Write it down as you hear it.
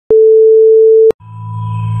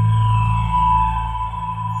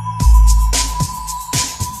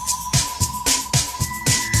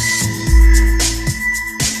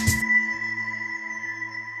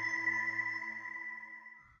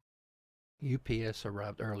UPS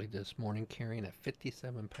arrived early this morning carrying a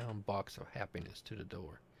 57-pound box of happiness to the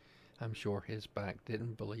door. I'm sure his back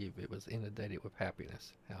didn't believe it was inundated with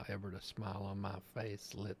happiness. However, the smile on my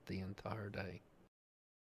face lit the entire day.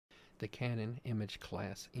 The Canon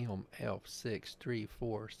ImageClass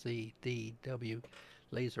MF634CDW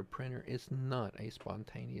laser printer is not a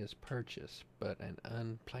spontaneous purchase, but an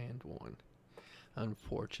unplanned one.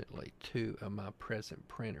 Unfortunately, two of my present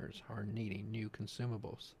printers are needing new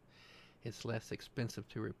consumables. It's less expensive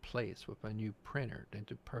to replace with a new printer than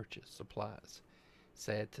to purchase supplies.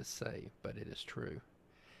 Sad to say, but it is true.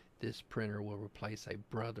 This printer will replace a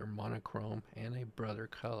Brother monochrome and a Brother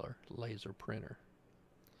color laser printer,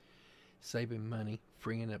 saving money,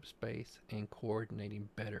 freeing up space, and coordinating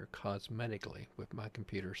better cosmetically with my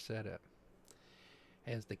computer setup.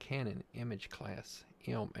 As the Canon ImageClass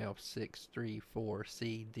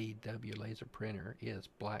MF634CDW laser printer is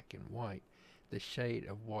black and white, the shade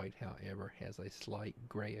of white, however, has a slight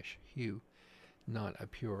grayish hue, not a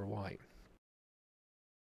pure white.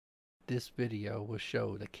 This video will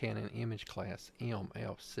show the Canon ImageClass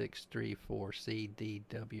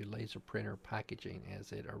MF634CDW laser printer packaging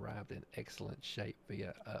as it arrived in excellent shape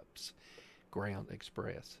via UPS Ground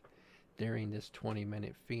Express. During this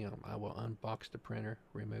 20-minute film, I will unbox the printer,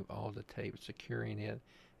 remove all the tape securing it,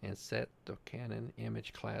 and set the Canon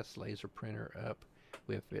ImageClass laser printer up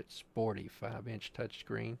with its sporty 5-inch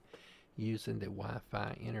touchscreen using the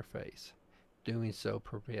Wi-Fi interface. Doing so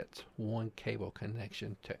permits one cable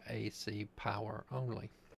connection to AC power only.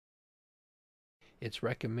 It's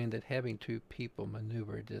recommended having two people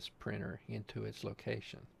maneuver this printer into its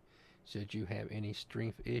location. Should you have any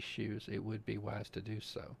strength issues, it would be wise to do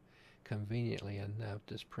so. Conveniently enough,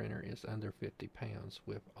 this printer is under 50 pounds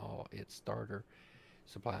with all its starter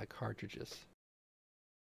supply cartridges.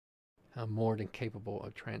 I'm more than capable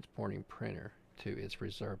of transporting printer to its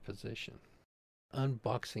reserve position.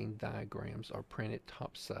 Unboxing diagrams are printed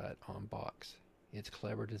topside on box. Its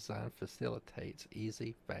clever design facilitates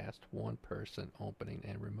easy, fast, one-person opening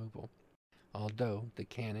and removal. Although the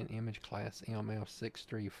Canon ImageClass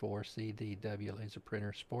MF634CDW laser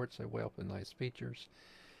printer sports a wealth of nice features,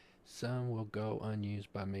 some will go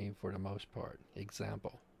unused by me for the most part.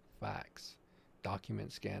 Example, fax,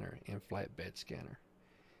 document scanner, and flatbed scanner.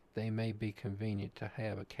 They may be convenient to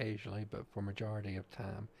have occasionally, but for majority of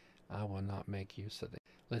time, I will not make use of them.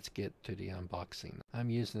 Let's get to the unboxing. I'm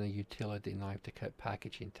using a utility knife to cut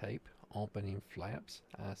packaging tape, opening flaps.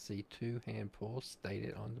 I see 2 hand pulls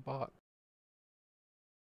stated on the box.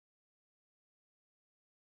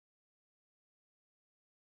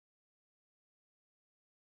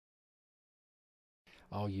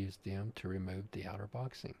 I'll use them to remove the outer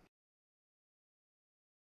boxing.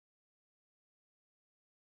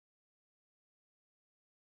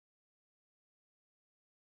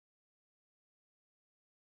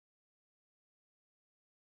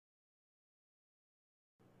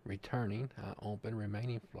 Returning, I open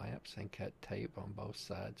remaining flaps and cut tape on both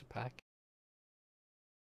sides of package.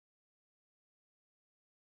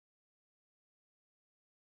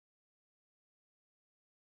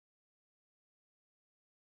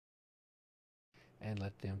 And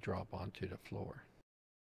let them drop onto the floor.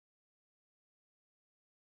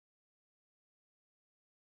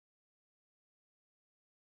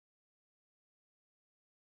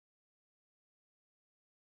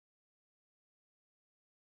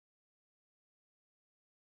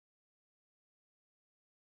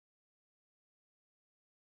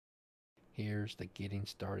 Here's the Getting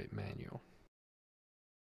Started manual.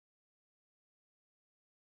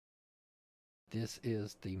 This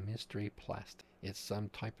is the mystery plastic. It's some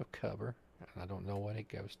type of cover, and I don't know what it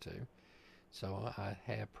goes to. So I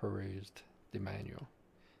have perused the manual.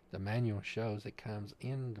 The manual shows it comes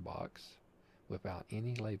in the box without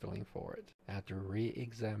any labeling for it. After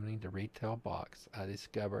re-examining the retail box, I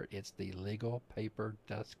discovered it's the legal paper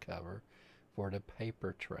dust cover for the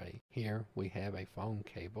paper tray. Here we have a phone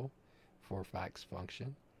cable for fax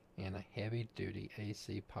function and a heavy-duty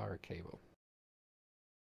AC power cable.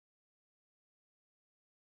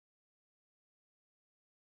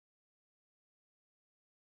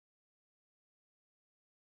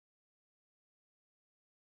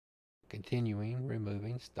 Continuing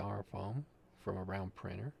removing styrofoam from a round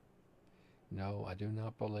printer. No, I do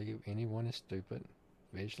not believe anyone is stupid.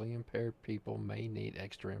 Visually impaired people may need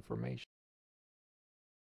extra information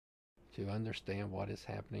to understand what is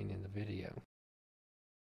happening in the video.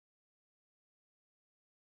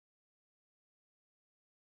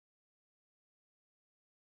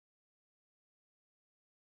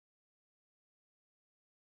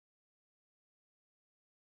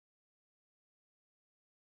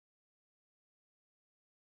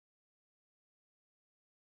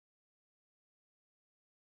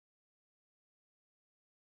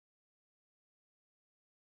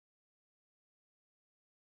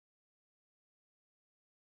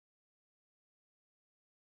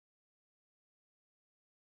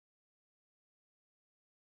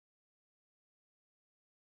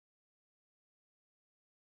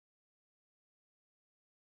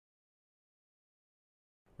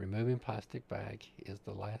 Removing plastic bag is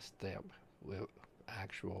the last step with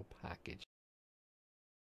actual package.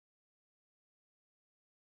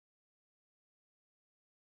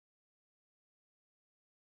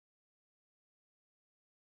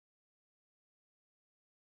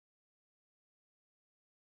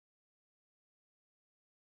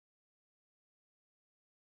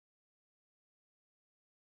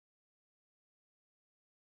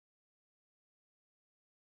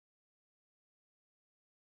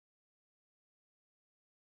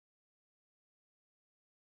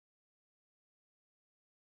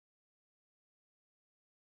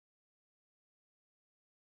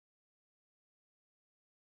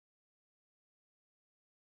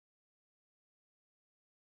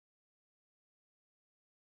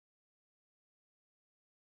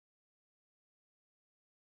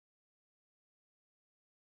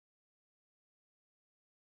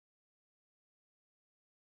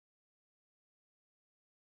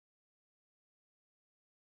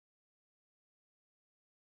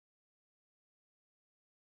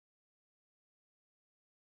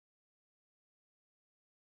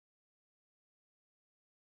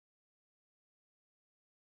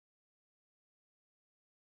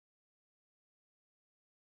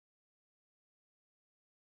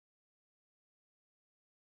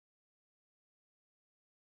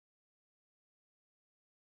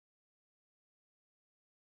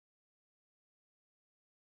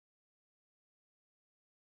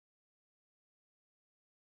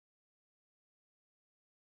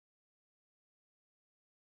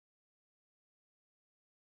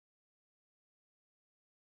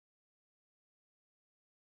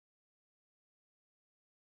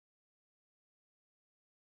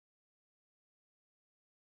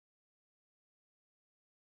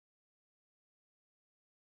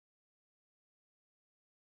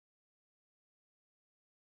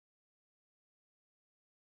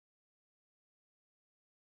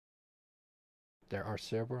 There are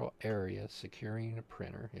several areas securing the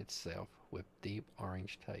printer itself with deep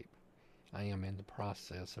orange tape. I am in the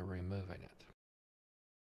process of removing it.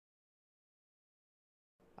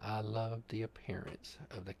 I love the appearance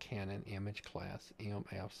of the Canon ImageClass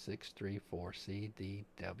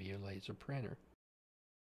MF634CDW laser printer.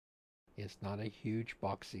 It's not a huge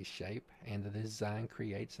boxy shape, and the design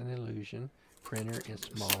creates an illusion printer is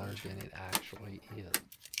smaller than it actually is.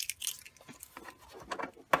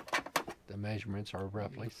 The measurements are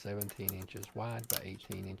roughly 17 inches wide by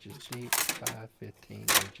 18 inches deep by 15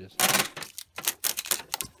 inches high.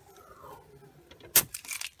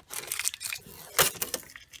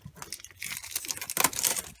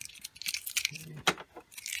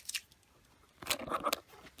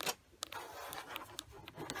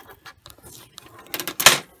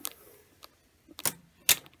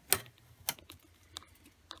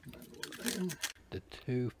 The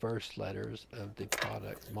two first letters of the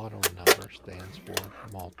product model number stands for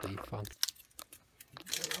multifunction.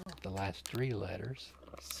 The last three letters,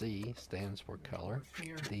 C, stands for color,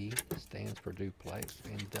 D stands for duplex,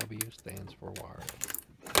 and W stands for wireless.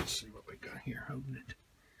 Let's see what we got here holding it.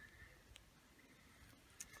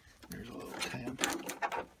 There's a little tab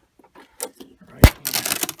right here.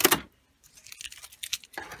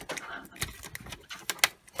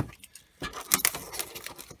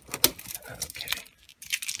 Okay.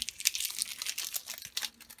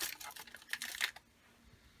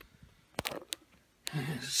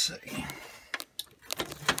 Let's see.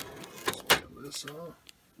 Let's peel this off.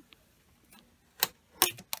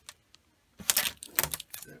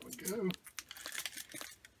 There we go.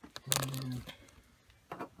 And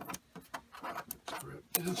let's rip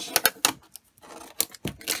this.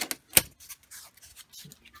 It's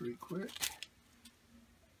pretty quick.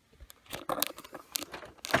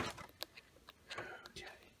 Okay.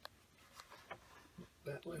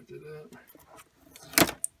 That lifted up.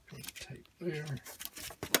 Put the tape there.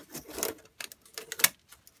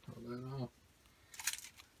 Pull that off.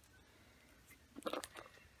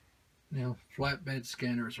 Now, flatbed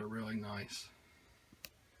scanners are really nice.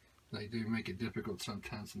 They do make it difficult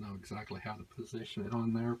sometimes to know exactly how to position it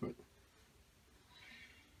on there, but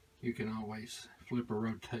you can always flip or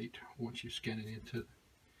rotate once you scan it into the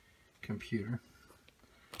computer.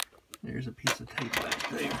 There's a piece of tape back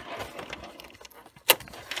there.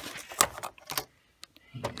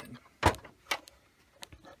 And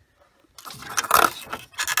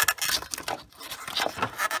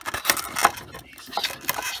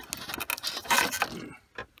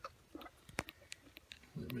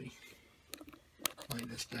let me lay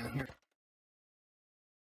this down here.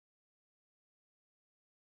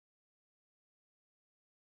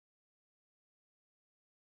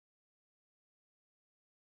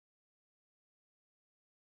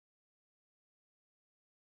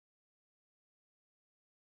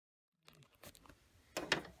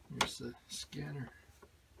 Here's the scanner.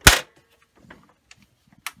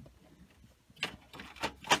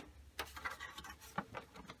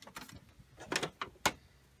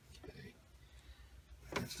 Okay,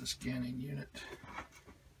 that's the scanning unit.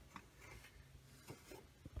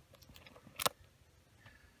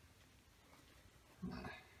 My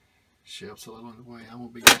shelf's a little in the way. I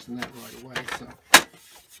won't be using that right away, so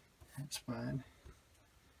that's fine.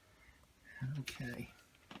 Okay.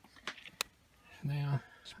 Now,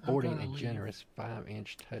 sporting a generous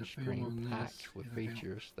 5-inch touchscreen packed with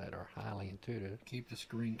features that are highly intuitive. Keep the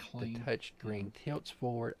screen clean. The touchscreen tilts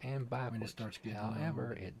forward and backwards.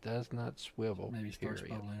 However, it does not swivel,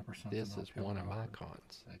 period. This is one of my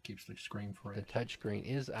cons. That keeps the screen fresh. The touchscreen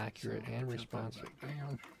is accurate and responsive.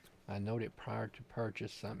 I noted prior to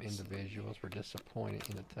purchase some individuals were disappointed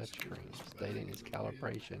in the touchscreen, stating its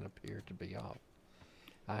calibration appeared to be off.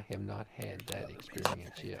 I have not had that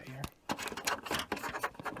experience yet.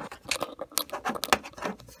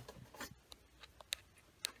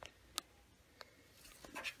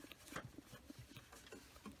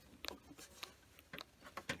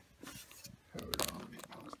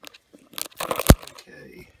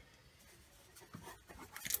 Okay.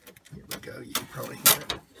 Here we go. You can probably hear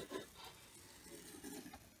it.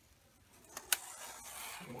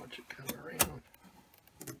 Watch it come around.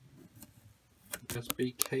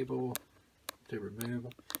 USB cable to remove.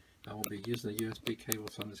 I won't be using the USB cable,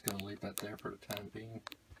 so I'm just going to leave that there for the time being.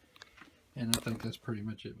 And I think that's pretty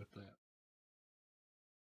much it with that.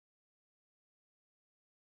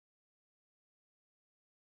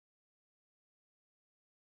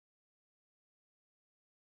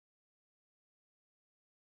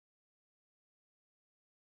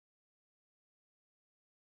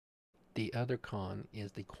 The other con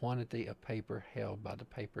is the quantity of paper held by the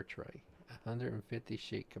paper tray. 150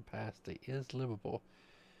 sheet capacity is livable,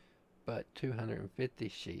 but 250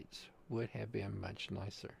 sheets would have been much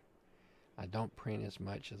nicer. I don't print as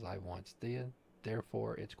much as I once did,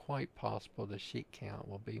 therefore it's quite possible the sheet count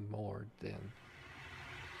will be more than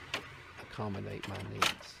accommodate my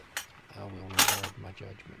needs. I will reserve my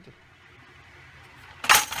judgment.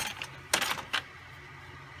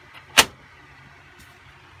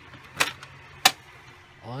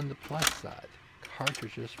 On the plus side,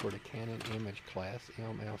 cartridges for the Canon ImageClass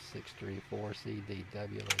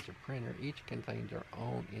MF634CDW laser printer each contain their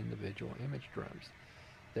own individual image drums.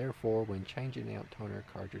 Therefore, when changing out toner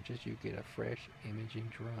cartridges, you get a fresh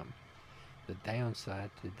imaging drum. The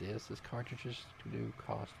downside to this is cartridges do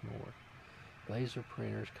cost more. Laser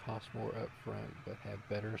printers cost more up front, but have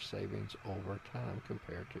better savings over time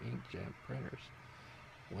compared to inkjet printers.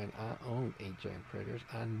 When I owned inkjet printers,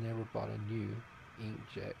 I never bought a new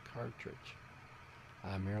inkjet cartridge.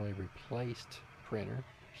 I merely replaced printers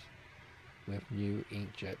with new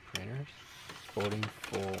inkjet printers sporting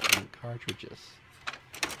full ink cartridges.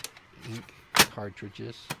 Ink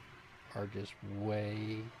cartridges are just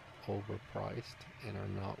way overpriced and are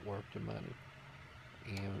not worth the money.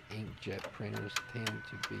 And inkjet printers tend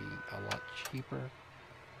to be a lot cheaper,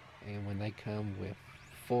 and when they come with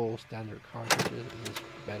full standard cartridges, it's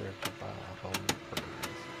better to buy a whole new printer.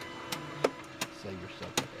 Save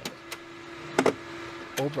yourself a headache.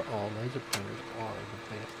 Overall, laser printers are the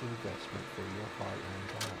best investment for your hard-earned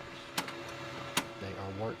dollars. They are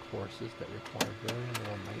workhorses that require very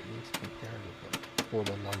little maintenance comparatively. For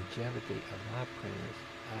the longevity of my printers,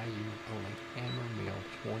 I use only hammer mill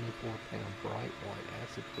 24-pound bright white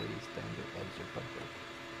acid-free standard laser paper.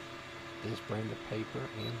 This brand of paper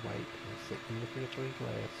and weight has significantly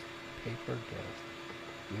less paper dust,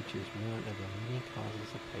 which is one of the leading causes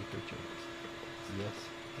of paper jams. Yes,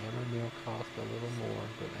 hammer mill costs a little more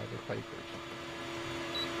than other papers.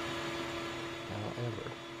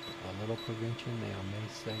 However, a little prevention now may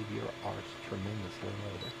save your arse tremendously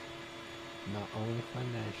later, not only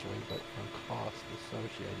financially but from costs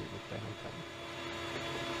associated with downtime.